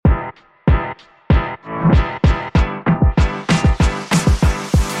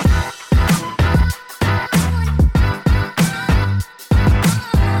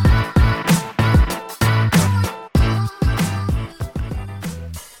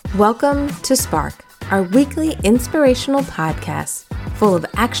Welcome to Spark, our weekly inspirational podcast full of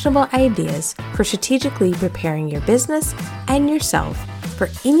actionable ideas for strategically preparing your business and yourself for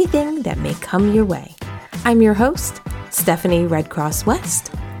anything that may come your way. I'm your host, Stephanie Red Cross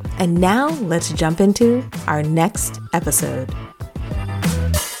West, and now let's jump into our next episode.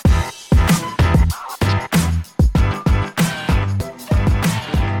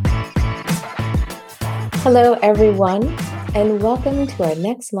 Hello, everyone, and welcome to our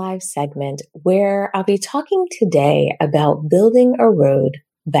next live segment where I'll be talking today about building a road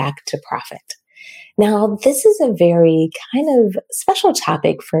back to profit. Now, this is a very kind of special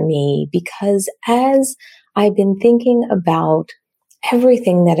topic for me because as I've been thinking about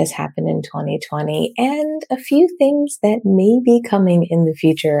everything that has happened in 2020 and a few things that may be coming in the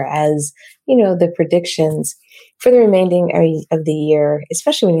future as, the predictions for the remaining of the year,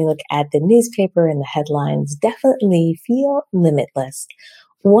 especially when you look at the newspaper and the headlines, definitely feel limitless.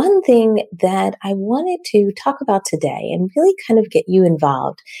 One thing that I wanted to talk about today and really kind of get you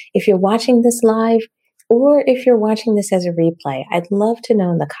involved, if you're watching this live or if you're watching this as a replay, I'd love to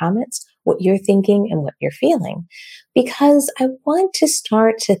know in the comments what you're thinking and what you're feeling, because I want to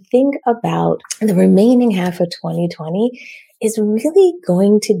start to think about the remaining half of 2020 is really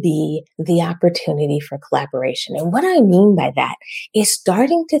going to be the opportunity for collaboration. And what I mean by that is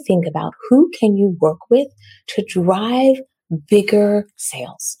starting to think about who can you work with to drive bigger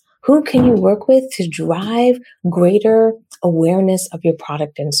sales? Who can you work with to drive greater awareness of your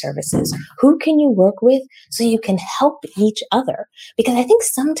product and services? Who can you work with so you can help each other? Because I think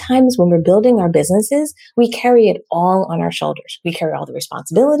sometimes when we're building our businesses, we carry it all on our shoulders. We carry all the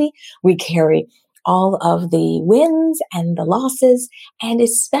responsibility. We carry all of the wins and the losses. And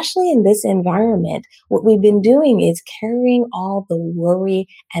especially in this environment, what we've been doing is carrying all the worry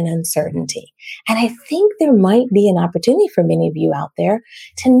and uncertainty. And I think there might be an opportunity for many of you out there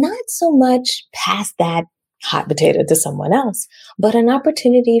to not so much pass that hot potato to someone else, but an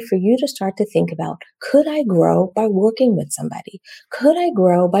opportunity for you to start to think about, could I grow by working with somebody? Could I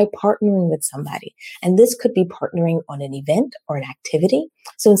grow by partnering with somebody? And this could be partnering on an event or an activity.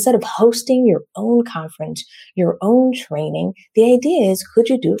 So instead of hosting your own conference, your own training, the idea is, could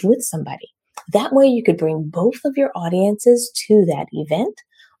you do it with somebody? That way you could bring both of your audiences to that event.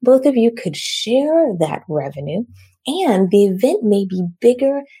 Both of you could share that revenue, and the event may be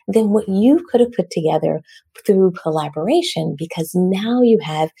bigger than what you could have put together through collaboration, because now you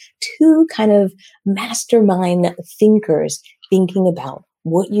have two kind of mastermind thinkers thinking about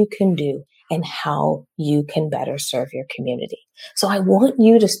what you can do and how you can better serve your community. So I want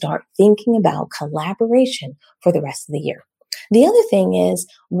you to start thinking about collaboration for the rest of the year. The other thing is,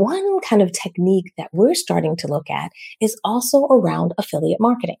 one kind of technique that we're starting to look at is also around affiliate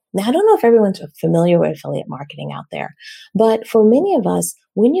marketing. Now, I don't know if everyone's familiar with affiliate marketing out there, but for many of us,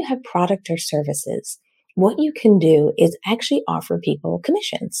 when you have product or services, what you can do is actually offer people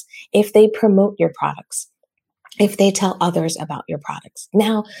commissions if they promote your products, if they tell others about your products.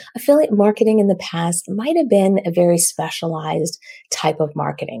 Now, affiliate marketing in the past might have been a very specialized type of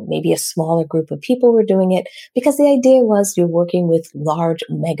marketing. Maybe a smaller group of people were doing it because the idea was you're working with large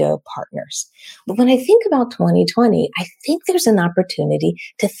mega partners. But when I think about 2020, I think there's an opportunity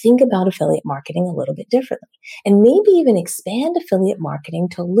to think about affiliate marketing a little bit differently, and maybe even expand affiliate marketing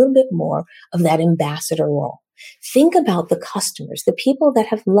to a little bit more of that ambassador role. Think about the customers, the people that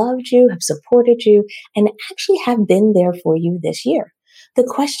have loved you, have supported you, and actually have been there for you this year. The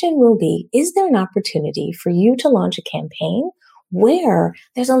question will be, is there an opportunity for you to launch a campaign where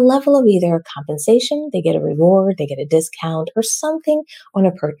there's a level of either compensation, they get a reward, they get a discount or something on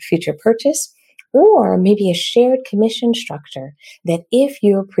a future purchase, or maybe a shared commission structure that if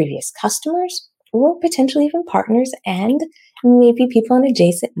your previous customers or potentially even partners and maybe people in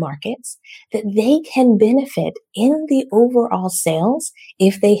adjacent markets, that they can benefit in the overall sales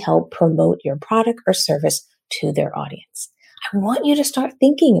if they help promote your product or service to their audience. I want you to start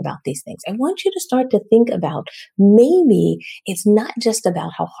thinking about these things. I want you to start to think about, maybe it's not just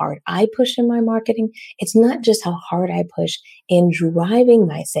about how hard I push in my marketing. It's not just how hard I push in driving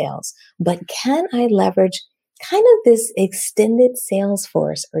my sales, but can I leverage kind of this extended sales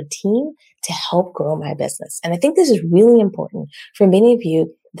force or team to help grow my business? And I think this is really important for many of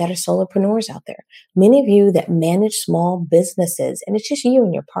you that are solopreneurs out there, many of you that manage small businesses, and it's just you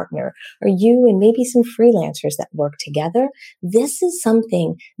and your partner, or you and maybe some freelancers that work together. This is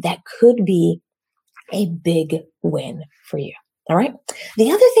something that could be a big win for you. All right.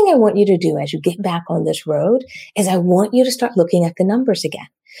 The other thing I want you to do as you get back on this road is I want you to start looking at the numbers again.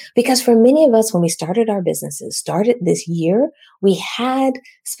 Because for many of us, when we started our businesses, started this year, we had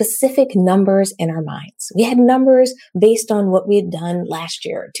specific numbers in our minds. We had numbers based on what we had done last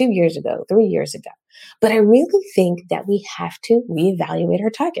year, 2 years ago, 3 years ago. But I really think that we have to reevaluate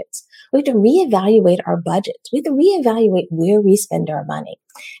our targets. We have to reevaluate our budgets. We have to reevaluate where we spend our money.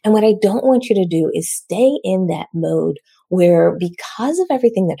 And what I don't want you to do is stay in that mode where, because of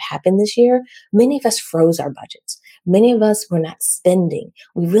everything that happened this year, many of us froze our budgets. Many of us were not spending.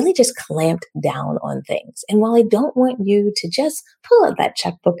 We really just clamped down on things. And while I don't want you to just pull out that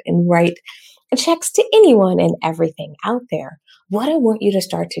checkbook and write checks to anyone and everything out there, what I want you to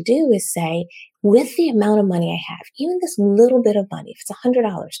start to do is say, with the amount of money I have, even this little bit of money, if it's $100,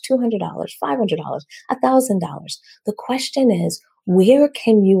 $200, $500, $1,000, the question is, where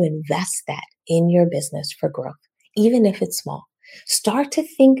can you invest that in your business for growth, even if it's small? Start to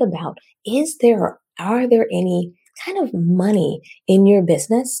think about, are there any kind of money in your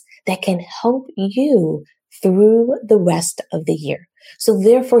business that can help you through the rest of the year? So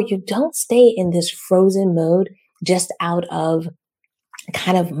therefore, you don't stay in this frozen mode just out of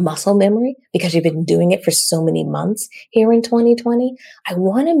kind of muscle memory because you've been doing it for so many months here in 2020. I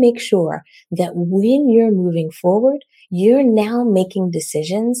want to make sure that when you're moving forward, you're now making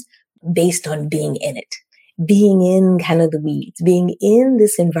decisions based on being in it, being in kind of the weeds, being in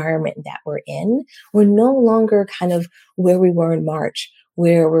this environment that we're in. We're no longer kind of where we were in March,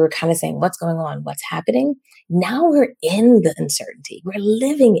 where we're kind of saying, what's going on? What's happening? Now we're in the uncertainty. We're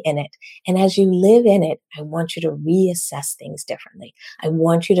living in it. And as you live in it, I want you to reassess things differently. I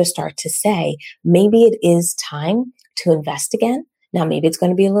want you to start to say, maybe it is time to invest again. Now, maybe it's going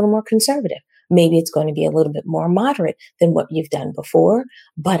to be a little more conservative. Maybe it's going to be a little bit more moderate than what you've done before.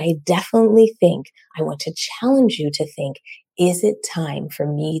 But I definitely think I want to challenge you to think, is it time for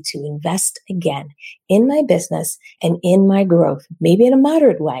me to invest again in my business and in my growth, maybe in a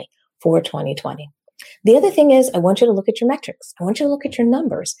moderate way for 2020? The other thing is, I want you to look at your metrics. I want you to look at your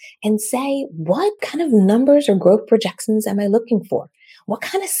numbers and say, what kind of numbers or growth projections am I looking for? What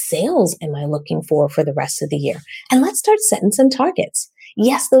kind of sales am I looking for the rest of the year? And let's start setting some targets.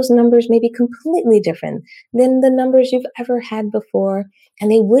 Yes, those numbers may be completely different than the numbers you've ever had before,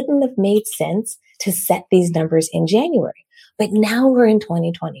 and they wouldn't have made sense to set these numbers in January. But now we're in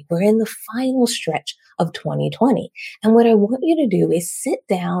 2020. We're in the final stretch of 2020. And what I want you to do is sit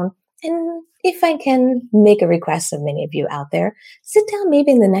down and, if I can make a request of many of you out there, sit down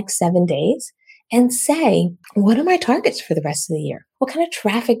maybe in the next 7 days and say, what are my targets for the rest of the year? What kind of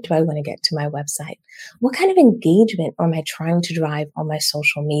traffic do I want to get to my website? What kind of engagement am I trying to drive on my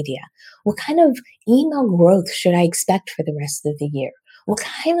social media? What kind of email growth should I expect for the rest of the year? What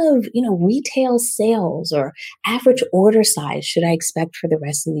kind of, retail sales or average order size should I expect for the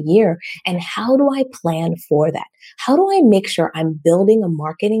rest of the year? And how do I plan for that? How do I make sure I'm building a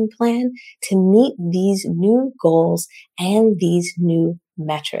marketing plan to meet these new goals and these new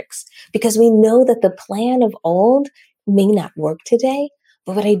metrics? Because we know that the plan of old may not work today,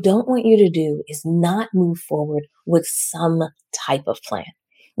 but what I don't want you to do is not move forward with some type of plan,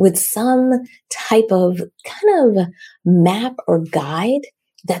 with some type of kind of map or guide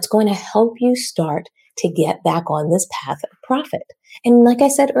that's going to help you start to get back on this path of profit. And like I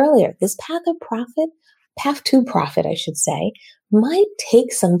said earlier, this path to profit, I should say, might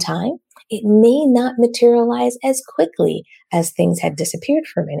take some time. It may not materialize as quickly as things had disappeared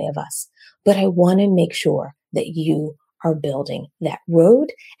for many of us, but I want to make sure that you are building that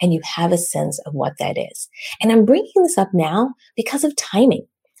road and you have a sense of what that is. And I'm bringing this up now because of timing.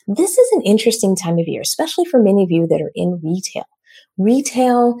 This is an interesting time of year, especially for many of you that are in retail.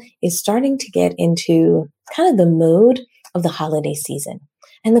 Retail is starting to get into kind of the mode of the holiday season.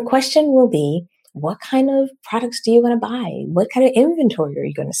 And the question will be, what kind of products do you want to buy? What kind of inventory are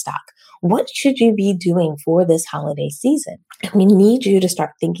you going to stock? What should you be doing for this holiday season? And we need you to start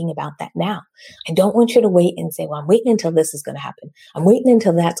thinking about that now. I don't want you to wait and say, well, I'm waiting until this is going to happen. I'm waiting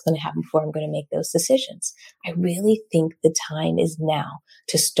until that's going to happen before I'm going to make those decisions. I really think the time is now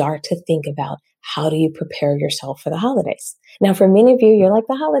to start to think about, how do you prepare yourself for the holidays? Now, for many of you, you're like,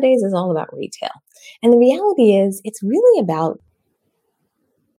 the holidays is all about retail. And the reality is, it's really about